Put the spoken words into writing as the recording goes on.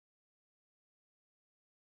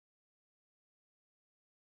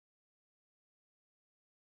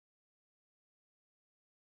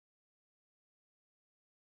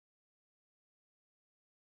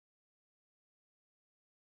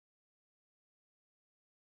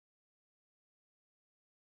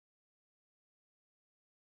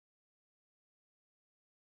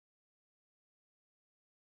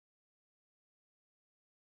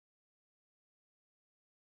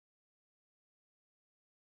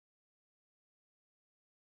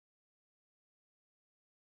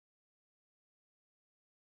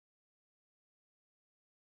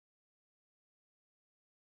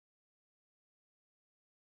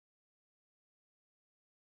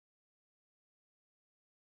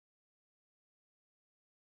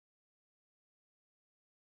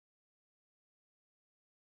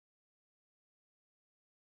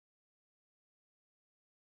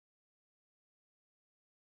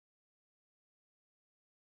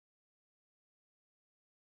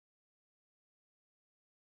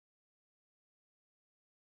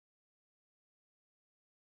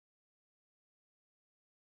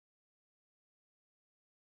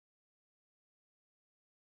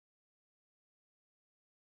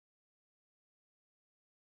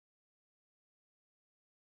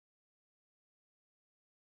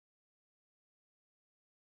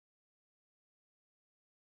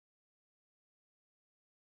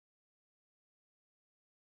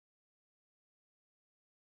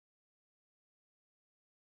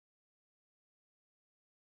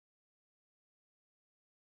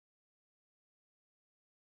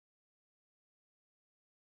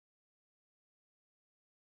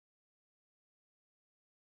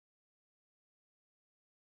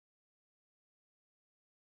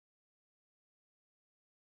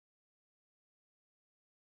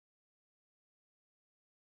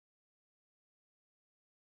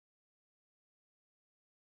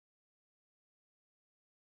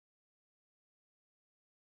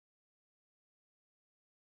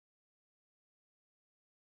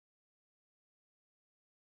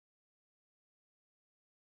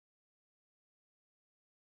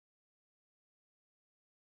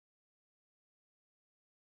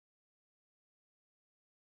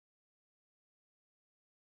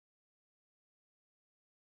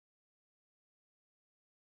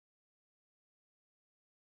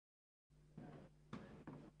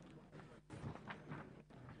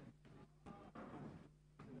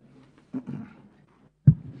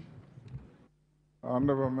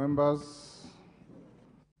Honorable members,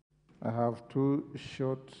 I have two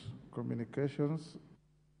short communications.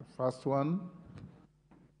 The first one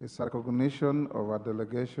is a recognition of a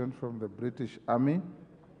delegation from the British Army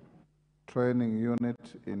Training Unit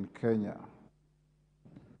in Kenya.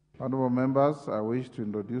 Honorable members, I wish to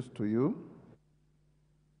introduce to you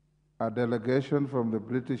a delegation from the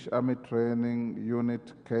British Army Training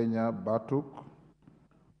Unit Kenya, Batuk,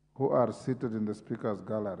 who are seated in the Speaker's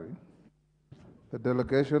Gallery. The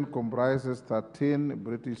delegation comprises 13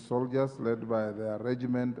 British soldiers led by their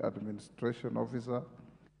Regiment Administration Officer,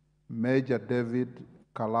 Major David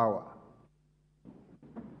Kalawa.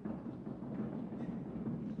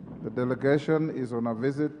 The delegation is on a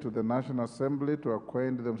visit to the National Assembly to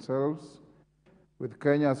acquaint themselves with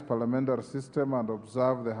Kenya's parliamentary system and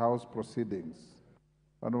observe the House proceedings.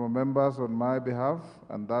 Honorable members, on my behalf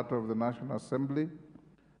and that of the National Assembly,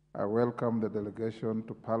 I welcome the delegation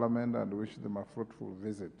to Parliament and wish them a fruitful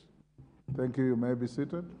visit. Thank you. You may be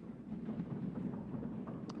seated.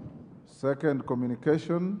 Second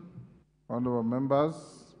communication, honorable members,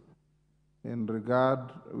 in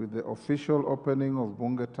regard with the official opening of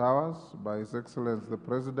Bunge Towers by His Excellency the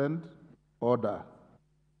President, order.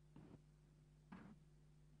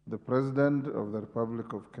 The President of the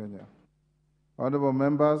Republic of Kenya. Honorable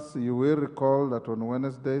members, you will recall that on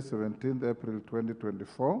Wednesday, 17th April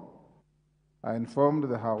 2024, I informed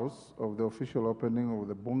the House of the official opening of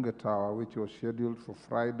the Bunge Tower, which was scheduled for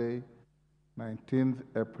Friday, 19th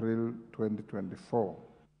April 2024.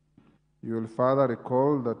 You will further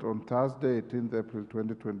recall that on Thursday, 18th April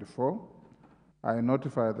 2024, I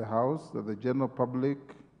notified the House that the general public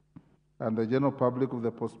of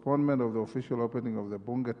the postponement of the official opening of the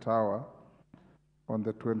Bunge Tower on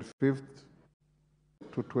the 25th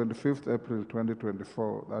to 25th April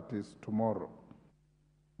 2024, that is tomorrow.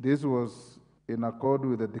 This was in accord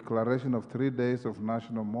with the declaration of 3 days of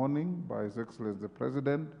national mourning by His Excellency the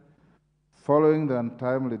President, following the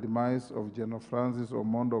untimely demise of General Francis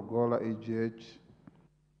Omondo Ogola, EGH,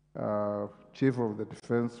 Chief of the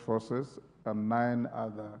Defense Forces, and 9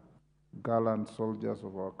 other gallant soldiers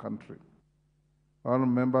of our country. Honorable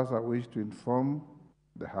members, I wish to inform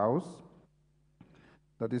the House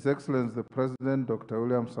that His Excellency the President, Dr.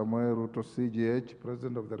 William Samoei Ruto, CGH,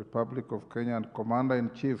 President of the Republic of Kenya and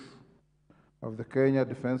Commander-in-Chief of the Kenya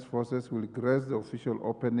Defense Forces, will grace the official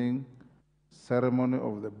opening ceremony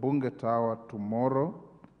of the Bunge Tower tomorrow,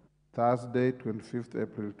 Thursday, 25th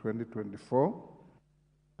April 2024.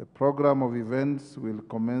 The program of events will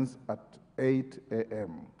commence at 8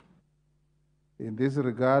 a.m. In this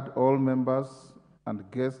regard, all members and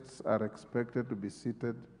guests are expected to be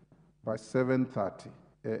seated by 7:30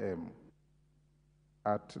 a.m.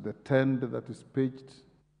 at the tent that is pitched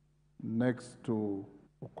next to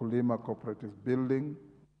Ukulima Cooperative Building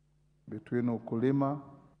between Ukulima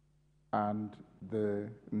and the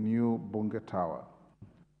new Bunge Tower.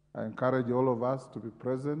 I encourage all of us to be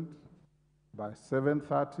present by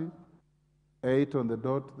 7:30, 8 on the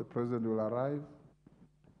dot, the President will arrive,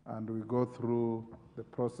 and we go through the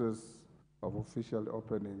process of officially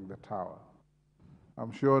opening the tower.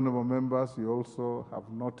 I'm sure, honorable members, you also have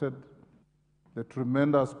noted the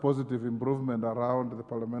tremendous positive improvement around the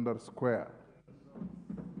Parliamentary Square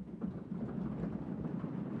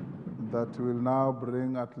that will now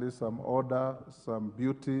bring at least some order, some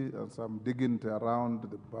beauty, and some dignity around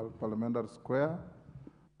the Parliamentary Square.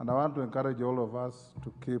 And I want to encourage all of us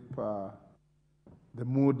to keep the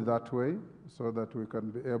mood that way so that we can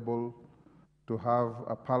be able to have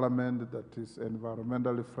a parliament that is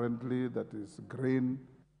environmentally friendly, that is green,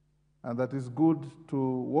 and that is good to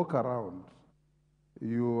walk around.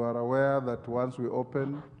 You are aware that once we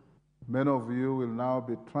open, many of you will now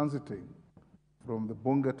be transiting from the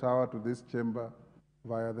Bunge Tower to this chamber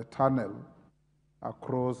via the tunnel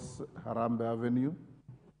across Harambee Avenue,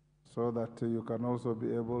 so that you can also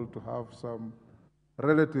be able to have some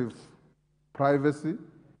relative privacy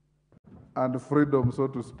and freedom, so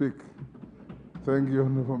to speak. Thank you,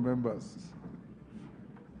 honorable members.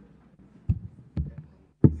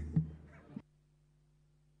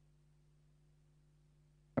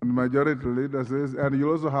 And majority leader says, and you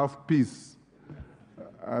also have peace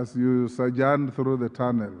as you sojourn through the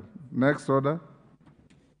tunnel. Next order.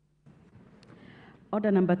 Order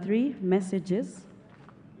number 3, messages.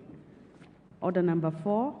 Order number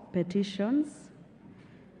 4, petitions.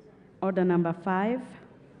 Order number 5,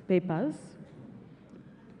 papers.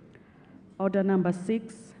 Order number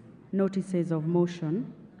 6, notices of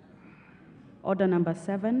motion. Order number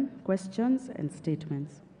 7, questions and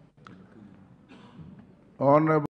statements. Honorable